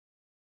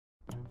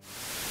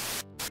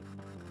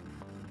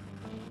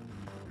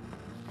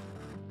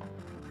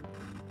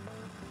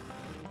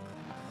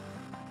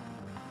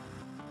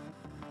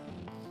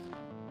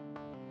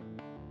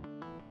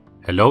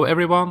Hello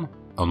everyone!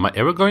 On my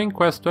ever-going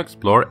quest to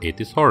explore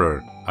 80s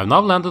horror, I've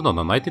now landed on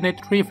a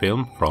 1983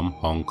 film from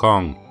Hong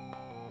Kong.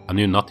 I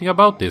knew nothing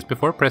about this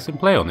before pressing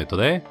play on it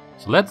today,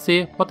 so let's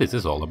see what this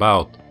is all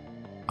about.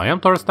 I am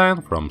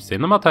Torstein from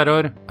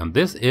CinemaTerror, and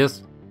this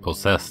is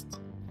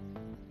Possessed.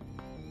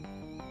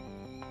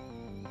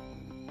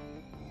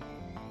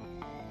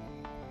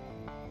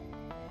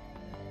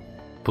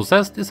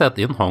 Possessed is set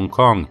in Hong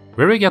Kong,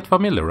 where we get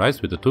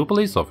familiarized with the two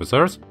police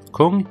officers,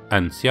 Kung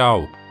and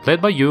Hsiao, played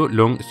by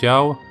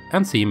Hsiao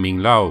and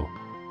Siu-Ming.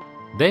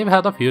 They've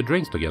had a few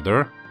drinks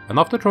together, and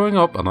after throwing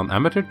up on an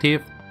amateur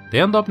thief,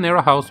 they end up near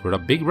a house where a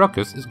big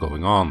ruckus is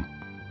going on.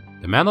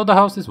 The man of the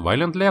house is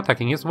violently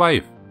attacking his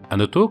wife,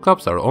 and the two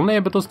cops are only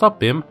able to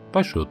stop him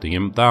by shooting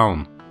him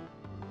down.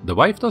 The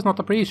wife does not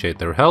appreciate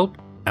their help,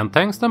 and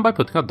thanks them by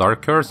putting a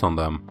dark curse on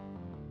them.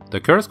 The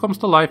curse comes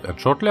to life, and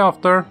shortly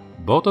after,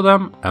 both of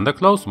them and the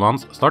close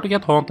ones start to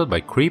get haunted by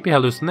creepy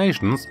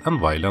hallucinations and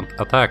violent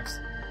attacks.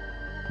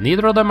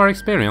 Neither of them are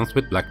experienced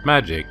with black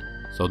magic,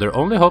 so their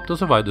only hope to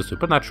survive the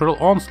supernatural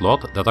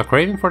onslaught that are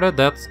craving for their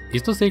deaths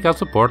is to seek out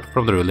support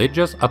from the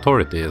religious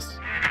authorities.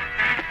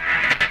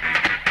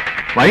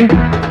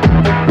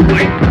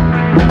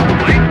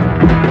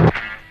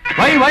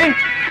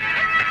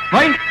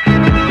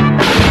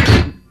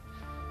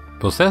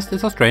 Possessed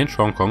is a strange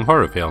Hong Kong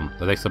horror film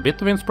that takes a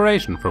bit of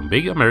inspiration from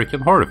big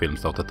American horror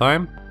films of the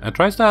time and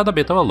tries to add a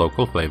bit of a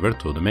local flavor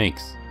to the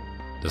mix.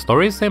 The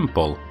story is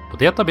simple,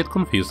 but yet a bit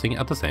confusing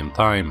at the same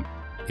time.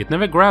 It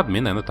never grabbed me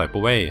in any type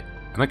of way,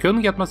 and I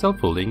couldn't get myself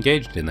fully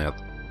engaged in it.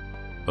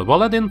 But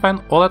while I didn't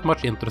find all that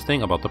much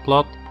interesting about the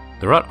plot,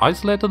 there are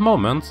isolated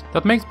moments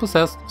that makes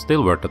Possessed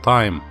still worth the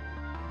time.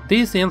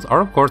 These scenes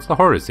are of course the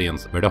horror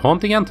scenes, where the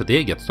haunting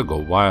entity gets to go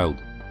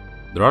wild.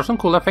 There are some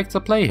cool effects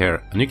at play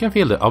here, and you can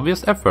feel the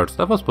obvious efforts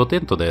that was put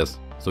into this,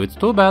 so it's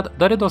too bad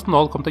that it doesn't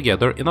all come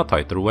together in a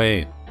tighter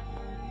way.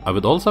 I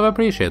would also have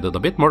appreciated a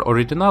bit more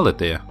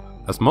originality,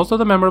 as most of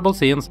the memorable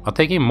scenes are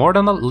taking more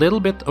than a little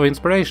bit of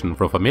inspiration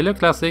from familiar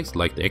classics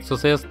like The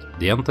Exorcist,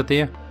 The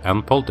Entity,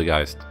 and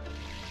Poltergeist.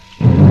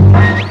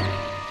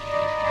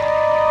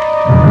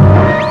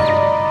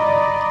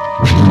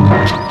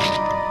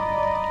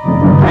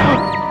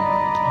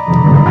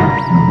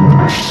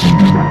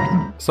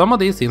 Some of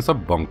these scenes are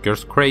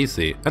bonkers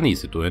crazy and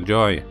easy to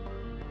enjoy.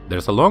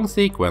 There's a long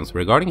sequence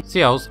regarding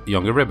Hsiao's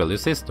younger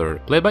rebellious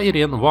sister, played by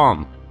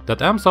Irene,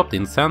 that amps up the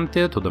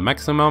insanity to the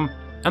maximum,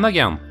 and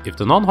again, if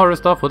the non-horror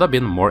stuff would have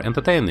been more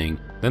entertaining,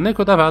 then they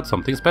could have had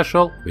something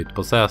special with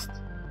Possessed.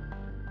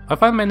 I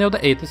find many of the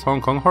 80s Hong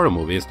Kong horror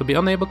movies to be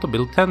unable to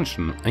build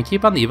tension and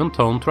keep an even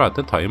tone throughout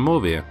the entire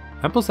movie,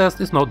 and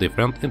Possessed is no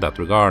different in that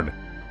regard.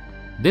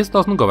 This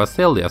doesn't go as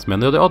silly as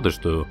many of the others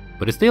do,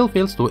 but it still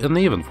feels too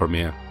uneven for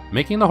me,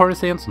 making the horror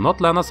scenes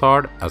not land as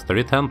hard as their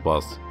intent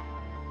was.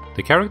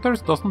 The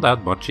characters doesn't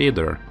add much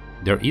either.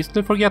 They are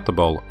easily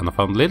forgettable, and I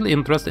found little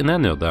interest in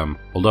any of them,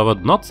 although I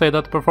would not say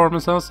that the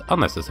performances are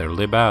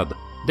necessarily bad.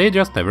 They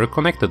just never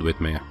connected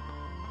with me.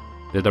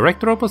 The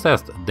director of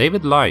Possessed,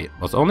 David Lai,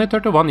 was only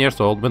 31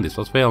 years old when this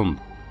was filmed,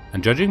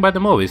 and judging by the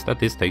movies that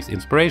this takes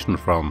inspiration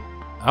from,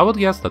 I would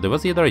guess that he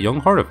was either a young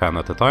horror fan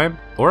at the time,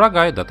 or a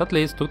guy that at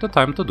least took the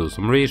time to do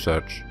some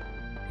research.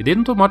 He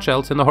didn't do much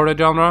else in the horror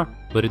genre,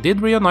 but he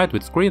did reunite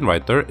with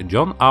screenwriter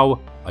John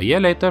Au a year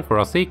later for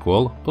a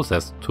sequel,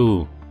 Possessed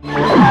 2.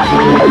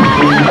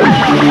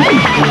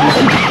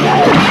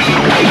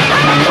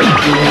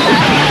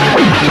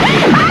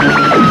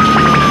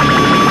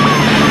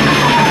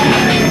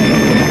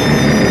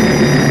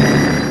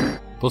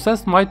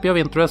 Possessed might be of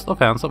interest of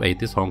fans of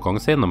 80s Hong Kong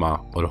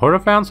cinema, or horror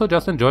fans who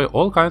just enjoy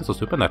all kinds of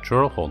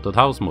supernatural haunted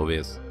house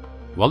movies.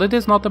 While it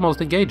is not the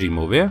most engaging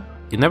movie,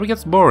 it never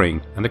gets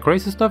boring, and the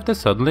crazy stuff they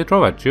suddenly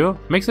throw at you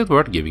makes it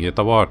worth giving it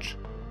a watch.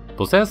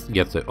 Possessed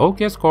gets the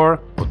OK score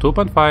of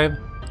 2.5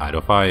 out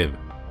of 5.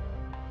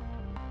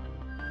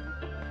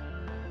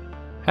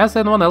 Has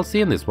anyone else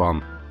seen this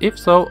one? If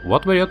so,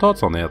 what were your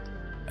thoughts on it?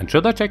 And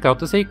should I check out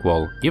the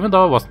sequel, even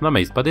though I wasn't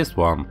amazed by this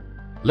one?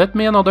 Let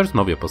me and others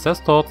know your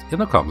Possessed thoughts in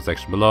the comment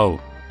section below.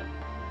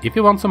 If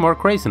you want some more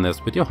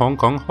craziness with your Hong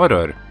Kong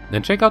horror,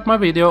 then check out my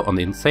video on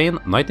the insane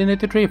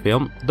 1983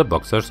 film The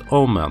Boxer's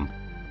Omen.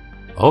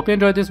 I hope you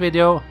enjoyed this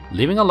video.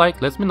 Leaving a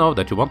like lets me know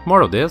that you want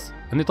more of this,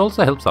 and it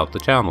also helps out the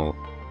channel.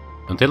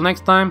 Until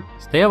next time,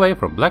 stay away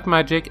from black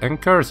magic and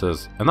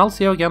curses, and I'll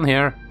see you again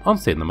here on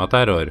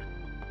CinemaTerror.